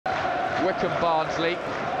Wycombe Barnsley.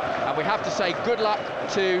 And we have to say good luck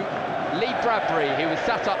to Lee Bradbury, who was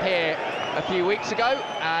sat up here a few weeks ago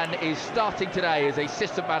and is starting today as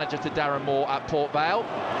assistant manager to Darren Moore at Port Vale.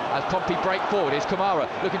 As Pompey break forward, here's Kamara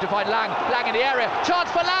looking to find Lang. Lang in the area,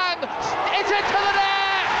 chance for Lang! It's into the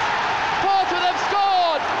net! Portsmouth have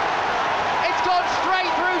scored! It's gone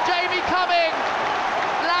straight through Jamie Cumming.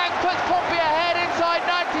 Lang puts Pompey ahead inside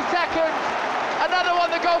 90 seconds. Another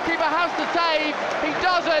one the goalkeeper has to save. He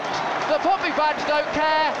doesn't. The Pompey fans don't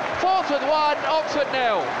care. Portsmouth 1, Oxford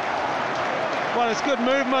 0. Well, it's good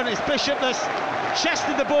movement. It's Bishop that's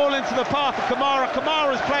chested the ball into the path of Kamara.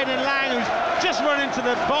 Kamara's played in Lang, who's just run into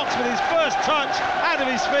the box with his first touch out of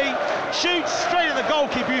his feet. Shoots straight at the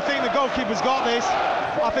goalkeeper. You think the goalkeeper's got this.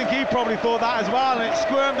 I think he probably thought that as well, and it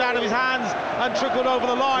squirmed out of his hands and trickled over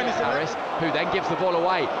the line. Harris, who then gives the ball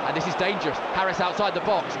away, and this is dangerous. Harris outside the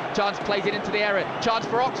box. Chance plays it into the area. Chance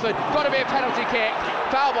for Oxford. Got to be a penalty kick.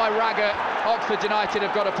 Foul by Raggett. Oxford United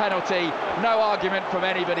have got a penalty. No argument from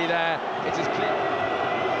anybody there. It is clear.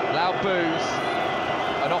 Loud boos.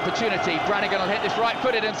 An opportunity. Brannigan will hit this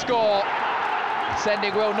right-footed and score,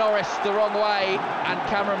 sending Will Norris the wrong way, and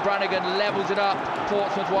Cameron Brannigan levels it up.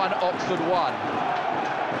 Portsmouth 1, Oxford 1.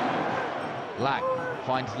 Lang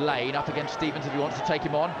finds Lane up against Stevens if he wants to take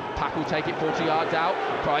him on. Pack will take it 40 yards out.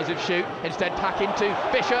 Prize of shoot. Instead, Pack into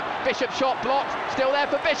Bishop. Bishop shot blocked. Still there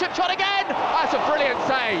for Bishop. Shot again. That's a brilliant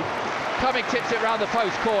save. Cumming tips it round the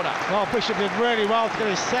post corner. Well, Bishop did really well to get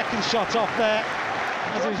his second shot off there.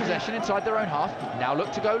 Possession inside their own half. Now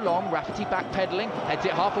look to go long. Rafferty backpedaling, heads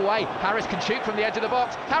it half away. Harris can shoot from the edge of the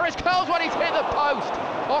box. Harris curls when he's hit the post.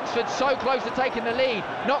 Oxford so close to taking the lead.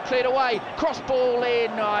 Not cleared away. Cross ball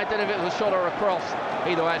in. Oh, I don't know if it was a shot or a cross.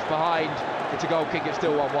 Either way, it's behind. It's a goal kick. It's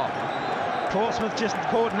still 1-1. Portsmouth just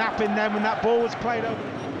caught napping then when that ball was played over.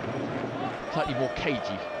 Slightly more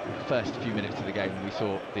cagey first few minutes of the game when we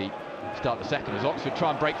saw the start the second, as Oxford try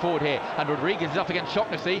and break forward here, and Rodriguez is up against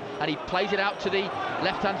Shaughnessy and he plays it out to the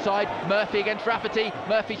left hand side. Murphy against Rafferty.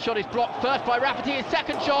 Murphy's shot is blocked first by Rafferty. His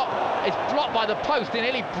second shot is blocked by the post. It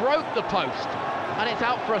nearly broke the post and it's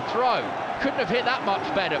out for a throw. Couldn't have hit that much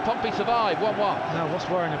better. Pompey survived 1-1. No, what's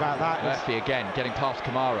worrying about that? Murphy again getting past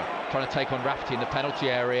Kamara, trying to take on Rafferty in the penalty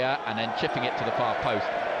area and then chipping it to the far post.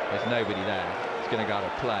 There's nobody there. It's going to go out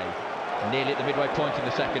of play. Nearly at the midway point in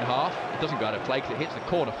the second half. It doesn't go out of play because it hits the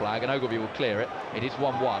corner flag and Ogilvie will clear it. It is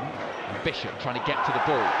 1-1. And Bishop trying to get to the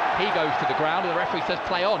ball. He goes to the ground and the referee says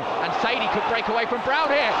play on. And Saydee could break away from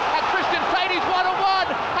Brown here. And Christian Saydee's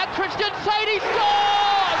 1-1. And Christian Saydee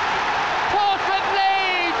scores! Portsmouth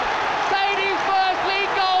lead! Saydee's first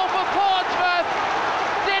league goal for Portsmouth.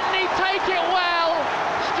 Didn't he take it well?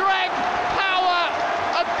 Strength, power,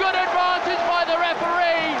 a good advantage by the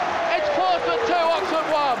referee. It's Portsmouth 2, Oxford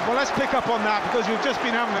 1. Well, let's pick up on that because we've just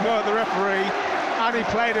been having a go at the referee and he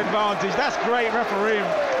played advantage. That's great refereeing.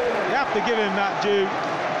 You have to give him that due.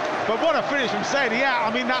 But what a finish from Saydee. Yeah, I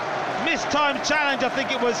mean, that mistimed challenge, I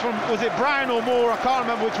think it was from, was it Brown or Moore? I can't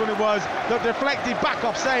remember which one it was, that deflected back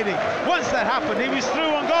off Saydee. Once that happened, he was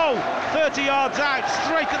through on goal. 30 yards out,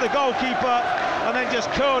 straight at the goalkeeper, and then just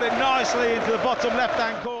curled it nicely into the bottom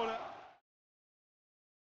left-hand corner.